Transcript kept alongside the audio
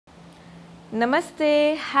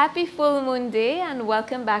Namaste, happy full moon day and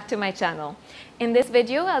welcome back to my channel. In this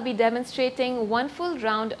video, I'll be demonstrating one full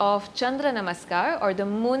round of Chandra Namaskar or the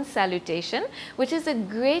moon salutation, which is a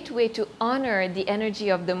great way to honor the energy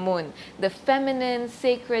of the moon, the feminine,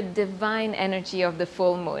 sacred, divine energy of the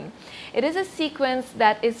full moon. It is a sequence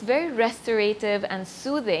that is very restorative and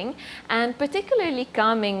soothing and particularly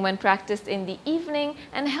calming when practiced in the evening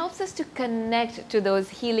and helps us to connect to those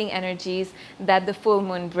healing energies that the full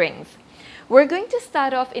moon brings. We're going to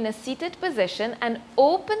start off in a seated position and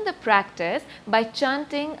open the practice by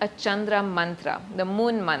chanting a Chandra mantra, the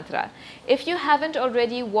moon mantra. If you haven't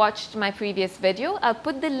already watched my previous video, I'll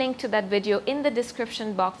put the link to that video in the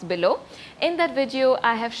description box below. In that video,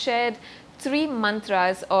 I have shared 3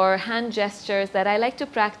 mantras or hand gestures that I like to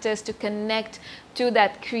practice to connect to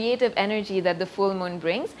that creative energy that the full moon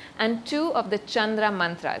brings, and 2 of the Chandra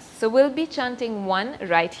mantras. So we'll be chanting one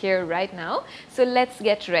right here, right now. So let's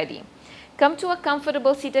get ready. Come to a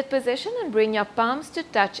comfortable seated position and bring your palms to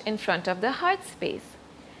touch in front of the heart space.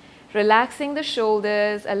 Relaxing the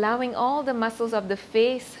shoulders, allowing all the muscles of the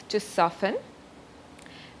face to soften.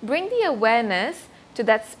 Bring the awareness to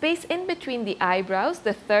that space in between the eyebrows,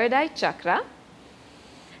 the third eye chakra.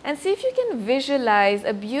 And see if you can visualize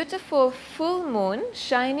a beautiful full moon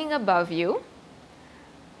shining above you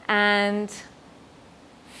and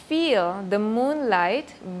feel the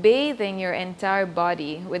moonlight bathing your entire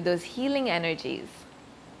body with those healing energies.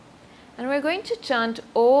 And we're going to chant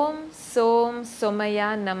Om Som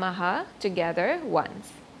Somaya Namaha together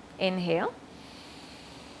once. Inhale.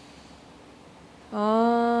 Om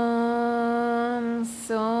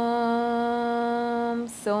Som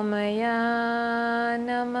Somaya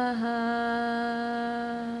Namaha.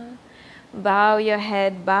 Bow your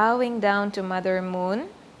head, bowing down to Mother Moon.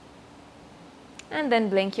 And then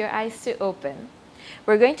blink your eyes to open.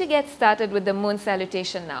 We're going to get started with the moon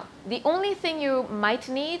salutation now. The only thing you might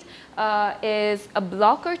need is a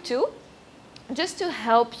block or 2 just to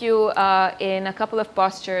help you in a couple of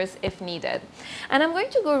postures if needed. And I'm going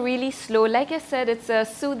to go really slow. Like I said, it's a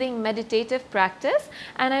soothing meditative practice,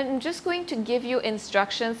 and I'm just going to give you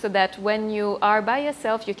instructions so that when you are by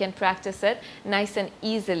yourself, you can practice it nice and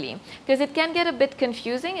easily. Because it can get a bit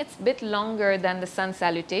confusing. It's a bit longer than the sun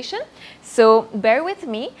salutation. So bear with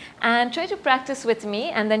me and try to practice with me,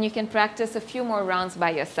 and then you can practice a few more rounds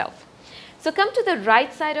by yourself. So come to the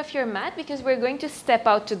right side of your mat because we're going to step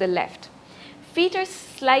out to the left. Feet are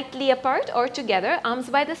slightly apart or together, arms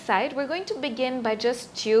by the side. We're going to begin by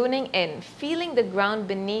just tuning in, feeling the ground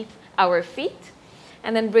beneath our feet,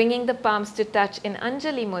 and then bringing the palms to touch in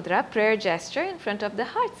Anjali Mudra, prayer gesture in front of the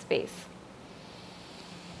heart space.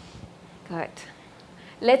 Good.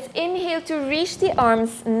 Let's inhale to reach the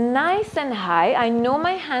arms nice and high. I know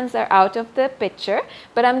my hands are out of the picture,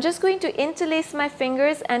 but I'm just going to interlace my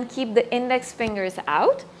fingers and keep the index fingers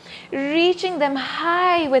out, reaching them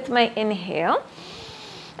high with my inhale.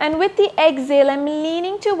 And with the exhale, I'm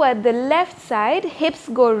leaning toward the left side, hips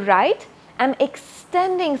go right. I'm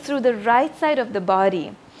extending through the right side of the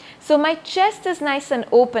body. So my chest is nice and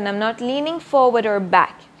open. I'm not leaning forward or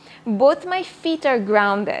back. Both my feet are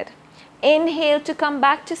grounded. Inhale to come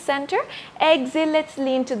back to center. Exhale, let's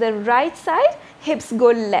lean to the right side. Hips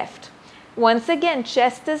go left. Once again,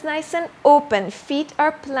 chest is nice and open. Feet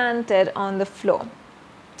are planted on the floor.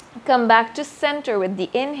 Come back to center with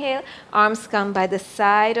the inhale. Arms come by the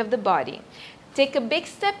side of the body. Take a big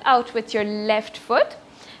step out with your left foot.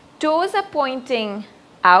 Toes are pointing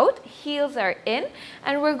out. Heels are in.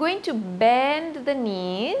 And we're going to bend the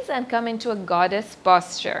knees and come into a goddess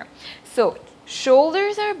posture. So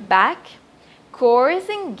shoulders are back, core is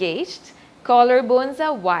engaged, collarbones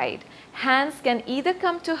are wide. Hands can either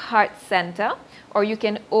come to heart center or you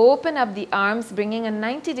can open up the arms, bringing a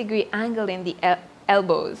 90-degree angle in the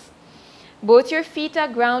elbows. Both your feet are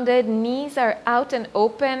grounded, knees are out and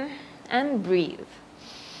open, and breathe.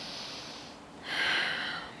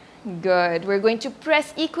 Good. We're going to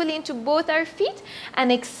press equally into both our feet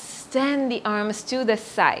and extend the arms to the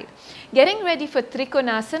side. Getting ready for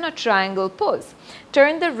Trikonasana or triangle pose.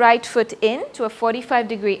 Turn the right foot in to a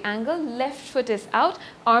 45-degree angle. Left foot is out.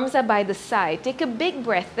 Arms are by the side. Take a big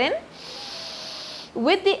breath in.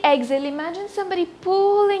 With the exhale, imagine somebody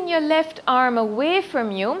pulling your left arm away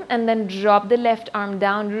from you and then drop the left arm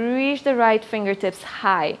down. Reach the right fingertips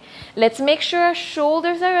high. Let's make sure our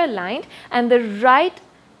shoulders are aligned and the right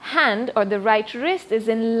hand or the right wrist is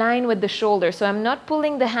in line with the shoulder. So I'm not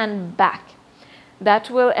pulling the hand back. That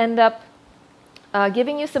will end up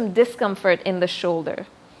giving you some discomfort in the shoulder.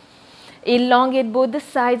 Elongate both the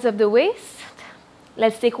sides of the waist.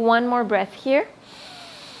 Let's take one more breath here.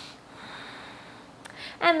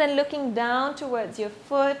 And then looking down towards your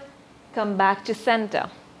foot, come back to center.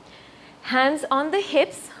 Hands on the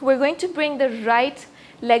hips. We're going to bring the right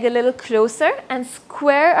leg a little closer and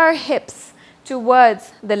square our hips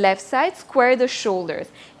towards the left side. Square the shoulders.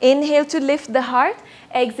 Inhale to lift the heart.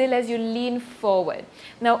 Exhale as you lean forward.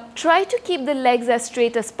 Now try to keep the legs as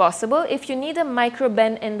straight as possible. If you need a micro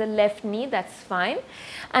bend in the left knee, that's fine.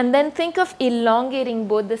 And then think of elongating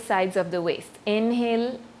both the sides of the waist.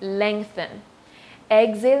 Inhale, lengthen.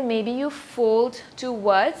 Exhale, maybe you fold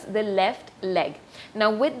towards the left leg.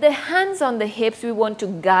 Now with the hands on the hips, we want to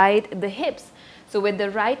guide the hips. So with the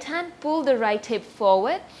right hand, pull the right hip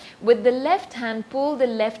forward. With the left hand, pull the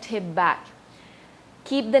left hip back.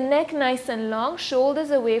 Keep the neck nice and long, shoulders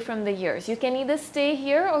away from the ears. You can either stay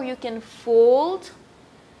here or you can fold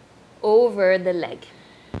over the leg.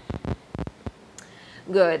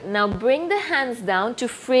 Good. Now bring the hands down to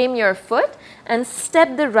frame your foot and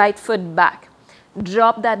step the right foot back.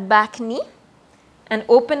 Drop that back knee and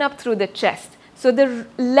open up through the chest. So the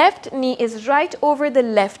left knee is right over the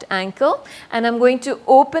left ankle and I'm going to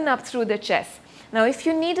open up through the chest. Now if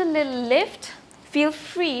you need a little lift, feel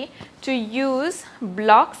free to use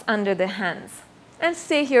blocks under the hands and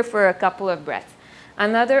stay here for a couple of breaths.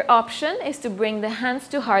 Another option is to bring the hands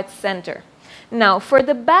to heart center. Now for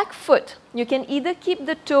the back foot, you can either keep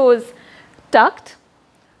the toes tucked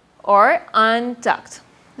or untucked.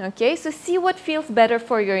 Okay, so see what feels better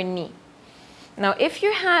for your knee. Now if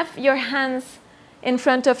you have your hands in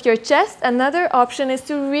front of your chest, another option is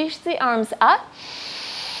to reach the arms up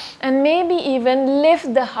and maybe even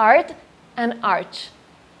lift the heart and arch.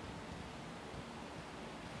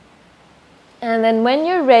 And then when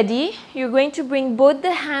you're ready, you're going to bring both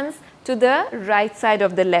the hands to the right side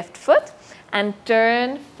of the left foot and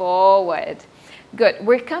turn forward. Good.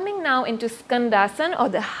 We're coming now into Skandasana, or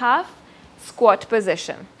the half squat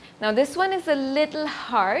position. Now this one is a little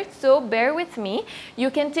hard, so bear with me.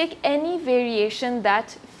 You can take any variation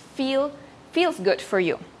that feels good for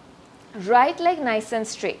you. Right leg nice and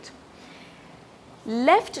straight.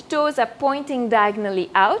 Left toes are pointing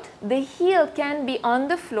diagonally out. The heel can be on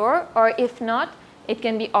the floor, or if not, it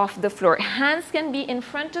can be off the floor. Hands can be in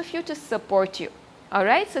front of you to support you. All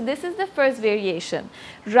right, so this is the first variation.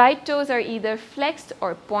 Right toes are either flexed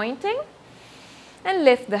or pointing, and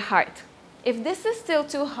lift the heart. If this is still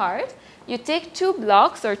too hard, you take 2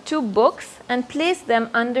 blocks or 2 books and place them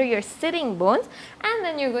under your sitting bones, and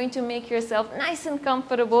then you're going to make yourself nice and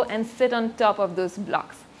comfortable and sit on top of those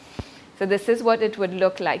blocks. So this is what it would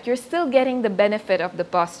look like. You're still getting the benefit of the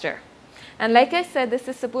posture. And like I said, this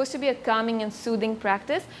is supposed to be a calming and soothing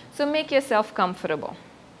practice, so make yourself comfortable.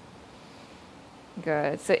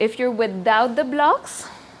 Good. So if you're without the blocks,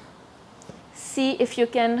 see if you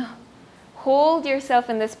can hold yourself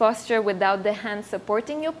in this posture without the hands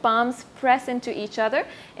supporting you. Palms press into each other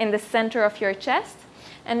in the center of your chest.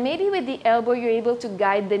 And maybe with the elbow, you're able to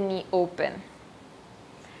guide the knee open.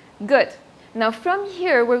 Good. Now from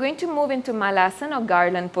here, we're going to move into Malasana, or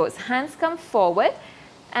garland pose. Hands come forward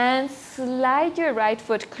and slide your right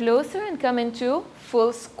foot closer and come into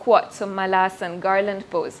full squat. So Malasana, garland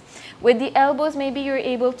pose. With the elbows, maybe you're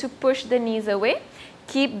able to push the knees away.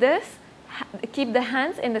 Keep the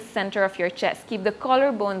hands in the center of your chest. Keep the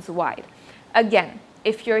collarbones wide. Again,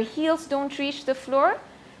 if your heels don't reach the floor,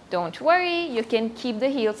 don't worry, you can keep the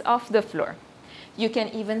heels off the floor. You can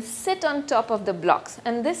even sit on top of the blocks.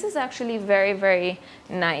 And this is actually very, very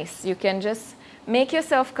nice. You can just make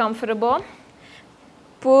yourself comfortable.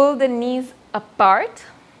 Pull the knees apart.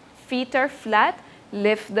 Feet are flat.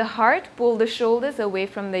 Lift the heart. Pull the shoulders away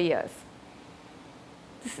from the ears.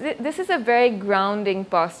 This is a very grounding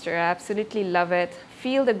posture. I absolutely love it.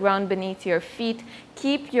 Feel the ground beneath your feet.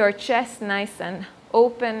 Keep your chest nice and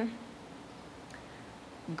open.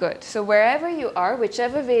 Good. So wherever you are,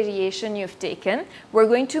 whichever variation you've taken, we're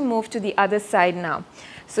going to move to the other side now.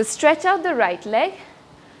 So stretch out the right leg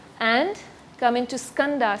and come into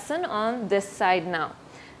Skandasana on this side now.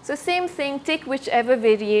 So same thing, take whichever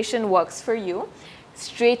variation works for you.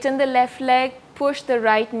 Straighten the left leg, push the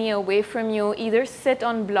right knee away from you, either sit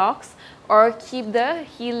on blocks or keep the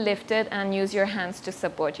heel lifted and use your hands to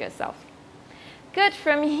support yourself. Good.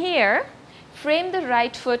 From here, frame the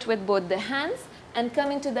right foot with both the hands and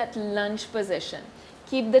come into that lunge position.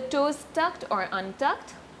 Keep the toes tucked or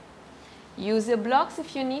untucked. Use your blocks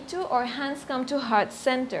if you need to, or hands come to heart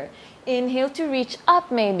center. Inhale to reach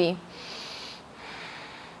up maybe.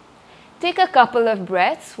 Take a couple of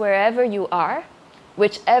breaths wherever you are,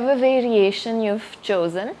 whichever variation you've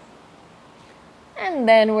chosen. And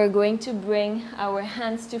then we're going to bring our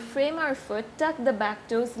hands to frame our foot, tuck the back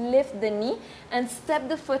toes, lift the knee, and step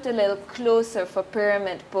the foot a little closer for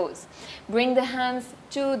pyramid pose. Bring the hands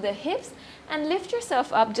to the hips and lift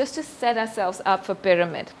yourself up just to set ourselves up for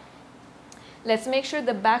pyramid. Let's make sure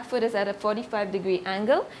the back foot is at a 45-degree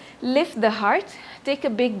angle. Lift the heart, take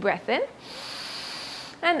a big breath in.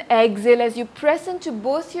 And exhale as you press into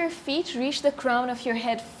both your feet, reach the crown of your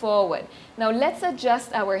head forward. Now let's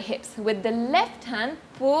adjust our hips. With the left hand,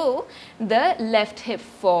 pull the left hip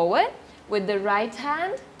forward. With the right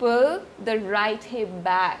hand, pull the right hip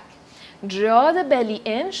back. Draw the belly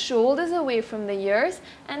in, shoulders away from the ears,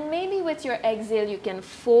 and maybe with your exhale you can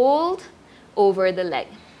fold over the leg.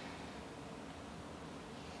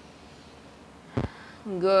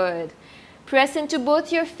 Good. Press into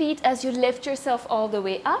both your feet as you lift yourself all the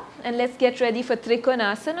way up, and let's get ready for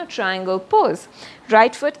Trikonasana or triangle pose.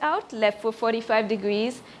 Right foot out, left foot 45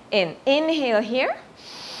 degrees in. Inhale here.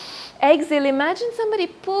 Exhale, imagine somebody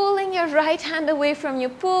pulling your right hand away from you.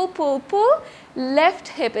 Pull, pull, pull. Left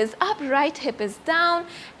hip is up, right hip is down,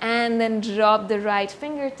 and then drop the right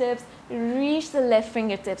fingertips. Reach the left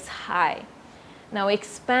fingertips high. Now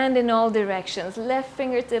expand in all directions, left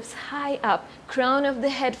fingertips high up, crown of the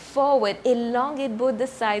head forward, elongate both the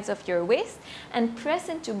sides of your waist and press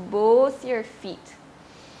into both your feet.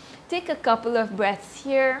 Take a couple of breaths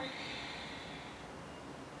here.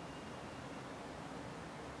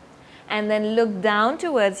 And then look down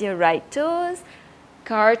towards your right toes,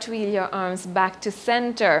 cartwheel your arms back to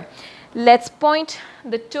center. Let's point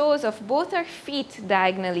the toes of both our feet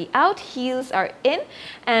diagonally out, heels are in,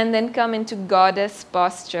 and then come into goddess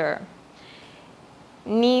posture.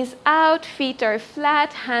 Knees out, feet are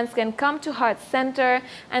flat, hands can come to heart center.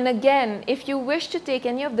 And again, if you wish to take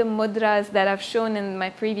any of the mudras that I've shown in my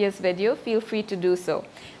previous video, feel free to do so.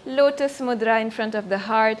 Lotus mudra in front of the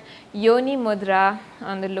heart, yoni mudra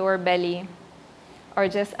on the lower belly, or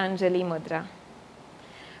just Anjali mudra.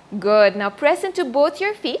 Good. Now press into both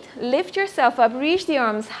your feet, lift yourself up, reach the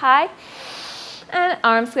arms high, and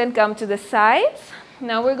arms can come to the sides.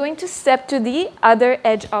 Now we're going to step to the other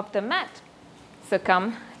edge of the mat. So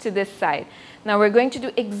come to this side. Now we're going to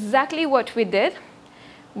do exactly what we did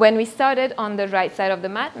when we started on the right side of the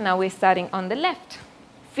mat. Now we're starting on the left.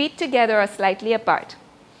 Feet together or slightly apart.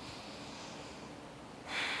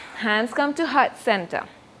 Hands come to heart center.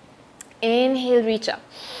 Inhale, reach up.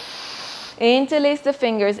 Interlace the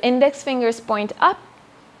fingers, index fingers point up.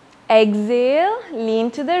 Exhale, lean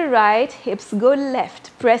to the right, hips go left.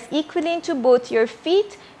 Press equally into both your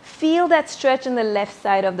feet. Feel that stretch in the left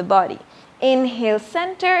side of the body. Inhale,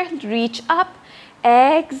 center, reach up.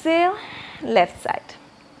 Exhale, left side.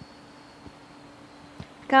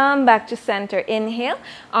 Come back to center. Inhale,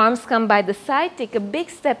 arms come by the side. Take a big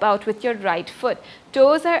step out with your right foot.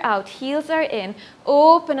 Toes are out, heels are in.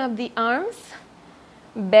 Open up the arms.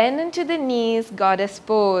 Bend into the knees, goddess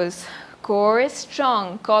pose. Core is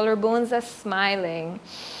strong, collarbones are smiling.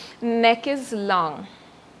 Neck is long.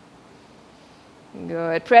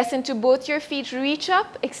 Good. Press into both your feet, reach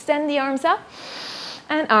up, extend the arms up,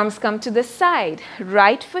 and arms come to the side.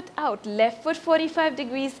 Right foot out, left foot 45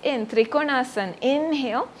 degrees in, Trikonasana.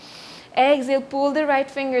 Inhale. Exhale, pull the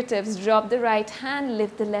right fingertips, drop the right hand,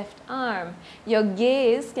 lift the left arm. Your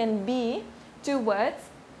gaze can be towards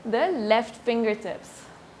the left fingertips.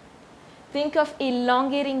 Think of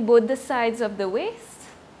elongating both the sides of the waist,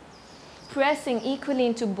 pressing equally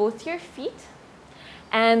into both your feet,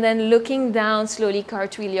 and then looking down, slowly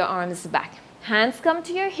cartwheel your arms back. Hands come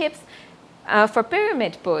to your hips for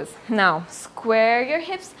pyramid pose. Now, square your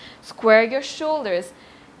hips, square your shoulders.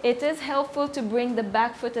 It is helpful to bring the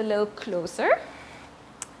back foot a little closer.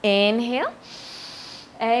 Inhale.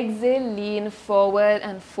 Exhale, lean forward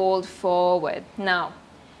and fold forward. Now,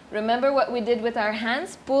 remember what we did with our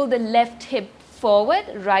hands? Pull the left hip forward,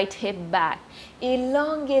 right hip back.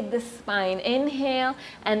 Elongate the spine. Inhale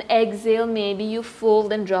and exhale. Maybe you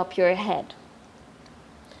fold and drop your head.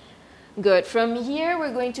 Good. From here,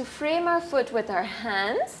 we're going to frame our foot with our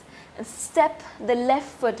hands and step the left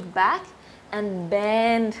foot back and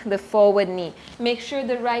bend the forward knee. Make sure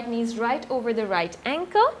the right knee is right over the right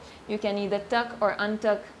ankle. You can either tuck or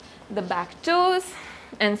untuck the back toes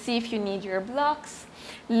and see if you need your blocks.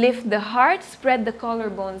 Lift the heart, spread the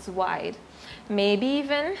collarbones wide. Maybe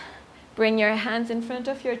even bring your hands in front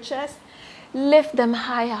of your chest, lift them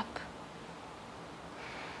high up.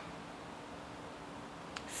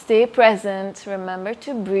 Stay present, remember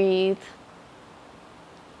to breathe.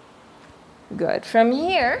 Good. From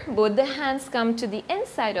here, both the hands come to the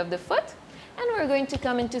inside of the foot and we're going to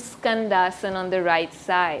come into Skandasana on the right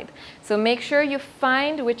side. So make sure you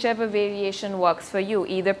find whichever variation works for you.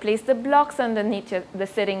 Either place the blocks underneath the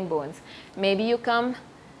sitting bones. Maybe you come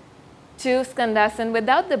to Skandasana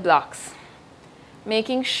without the blocks.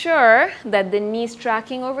 Making sure that the knees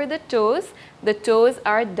tracking over the toes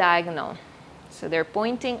are diagonal. So they're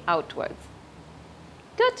pointing outwards.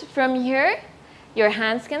 Good. From here, your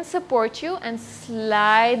hands can support you and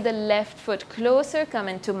slide the left foot closer, come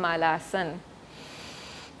into Malasana.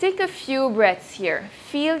 Take a few breaths here.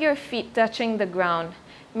 Feel your feet touching the ground.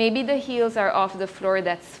 Maybe the heels are off the floor,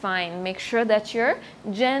 that's fine. Make sure that you're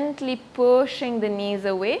gently pushing the knees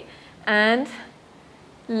away and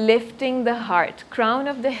lifting the heart. Crown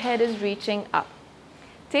of the head is reaching up.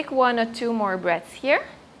 Take 1 or 2 more breaths here.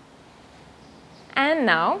 And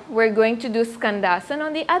now we're going to do Skandasana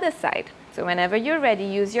on the other side. So whenever you're ready,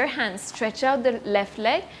 use your hands, stretch out the left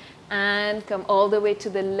leg and come all the way to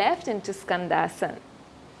the left into Skandasana.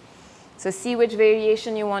 So see which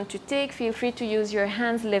variation you want to take. Feel free to use your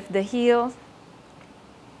hands, lift the heels.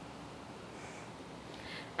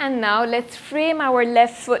 And now let's frame our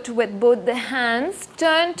left foot with both the hands.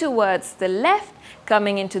 Turn towards the left,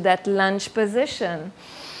 coming into that lunge position.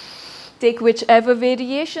 Take whichever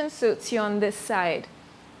variation suits you on this side.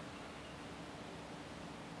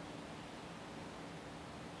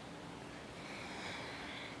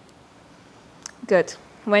 Good.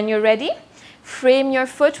 When you're ready, frame your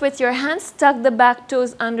foot with your hands, tuck the back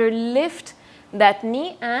toes under, lift that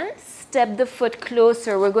knee and step the foot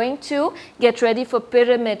closer. We're going to get ready for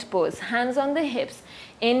pyramid pose. Hands on the hips.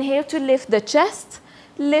 Inhale to lift the chest,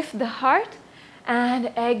 lift the heart, and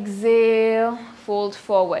exhale, fold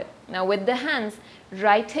forward. Now with the hands,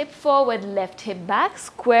 right hip forward, left hip back,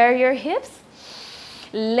 square your hips,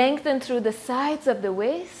 lengthen through the sides of the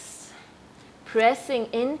waist, pressing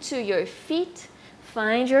into your feet.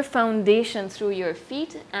 Find your foundation through your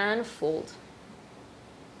feet and fold.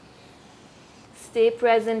 Stay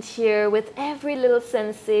present here with every little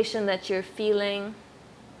sensation that you're feeling.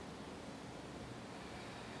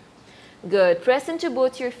 Good. Press into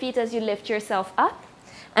both your feet as you lift yourself up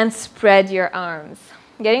and spread your arms.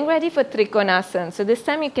 Getting ready for Trikonasana. So this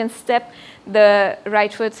time you can step the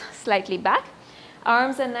right foot slightly back.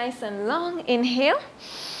 Arms are nice and long. Inhale.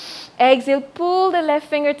 Exhale, pull the left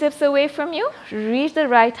fingertips away from you. Reach the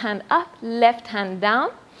right hand up, left hand down.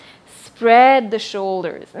 Spread the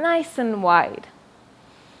shoulders nice and wide.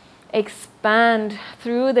 Expand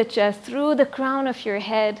through the chest, through the crown of your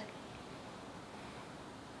head.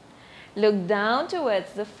 Look down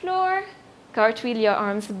towards the floor. Cartwheel your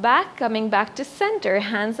arms back, coming back to center.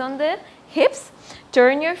 Hands on the hips.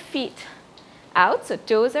 Turn your feet out, so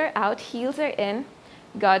toes are out, heels are in.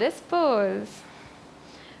 Goddess pose.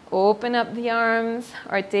 Open up the arms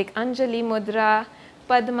or take Anjali Mudra,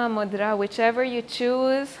 Padma Mudra, whichever you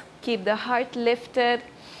choose. Keep the heart lifted.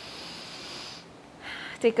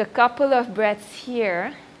 Take a couple of breaths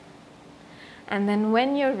here. And then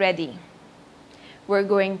when you're ready, we're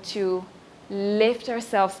going to lift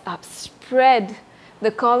ourselves up. Spread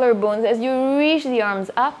the collarbones as you reach the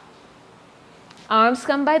arms up. Arms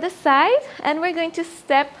come by the side and we're going to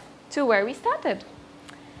step to where we started.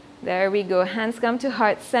 There we go. Hands come to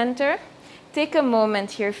heart center. Take a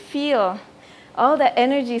moment here. Feel all the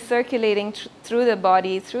energy circulating through the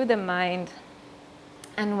body, through the mind.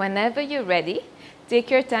 And whenever you're ready,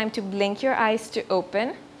 take your time to blink your eyes to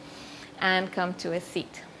open and come to a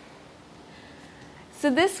seat. So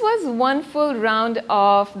this was one full round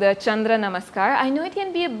of the Chandra Namaskar. I know it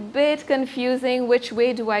can be a bit confusing, which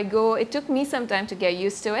way do I go? It took me some time to get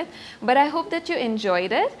used to it, but I hope that you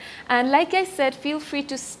enjoyed it. And like I said, feel free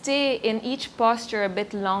to stay in each posture a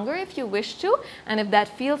bit longer if you wish to, and if that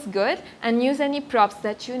feels good, and use any props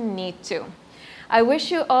that you need to. I wish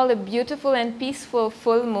you all a beautiful and peaceful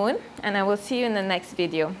full moon, and I will see you in the next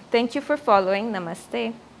video. Thank you for following.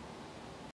 Namaste.